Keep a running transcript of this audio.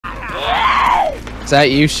that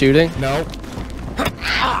you shooting? No.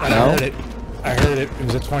 I heard it. I heard it. It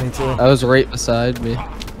was a 22. I was right beside me.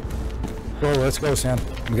 Go, let's go, Sam.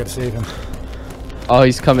 We gotta save him. Oh,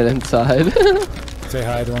 he's coming inside. Say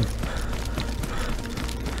hi to him.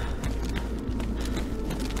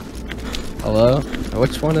 Hello?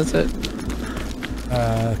 Which one is it?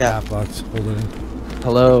 Cap box. Hold it in.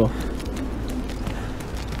 Hello.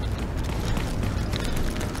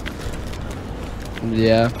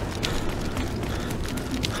 Yeah.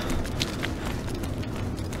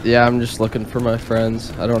 Yeah, I'm just looking for my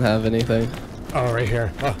friends. I don't have anything. Oh, right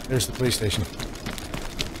here. Oh, there's the police station.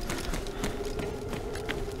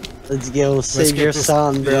 Let's go save your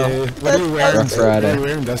son, bro. Yeah. What are you wearing? Rough Rider. What are you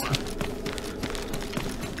wearing, Dustin?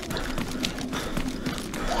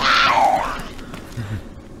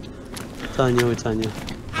 It's on you.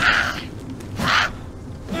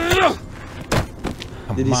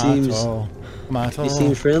 Did he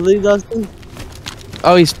seem friendly, Dustin?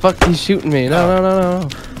 Oh, he's shooting me. No.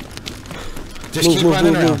 Just keep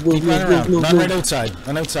running around. Keep running around. Run right outside.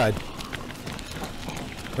 Run outside.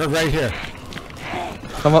 Right here.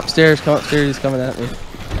 Come upstairs. He's coming at me.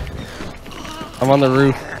 I'm on the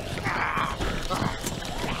roof.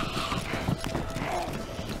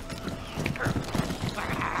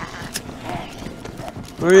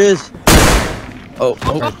 Where he is?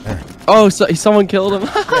 Oh, so someone killed him.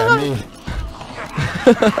 Yeah, me.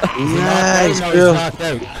 Nice, no, bro. he's knocked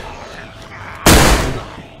out.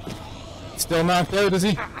 Still knocked out, is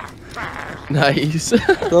he? Nice.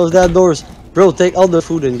 Close that doors. Bro, take all the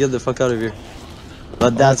food and get the fuck out of here.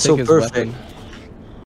 But that's so perfect.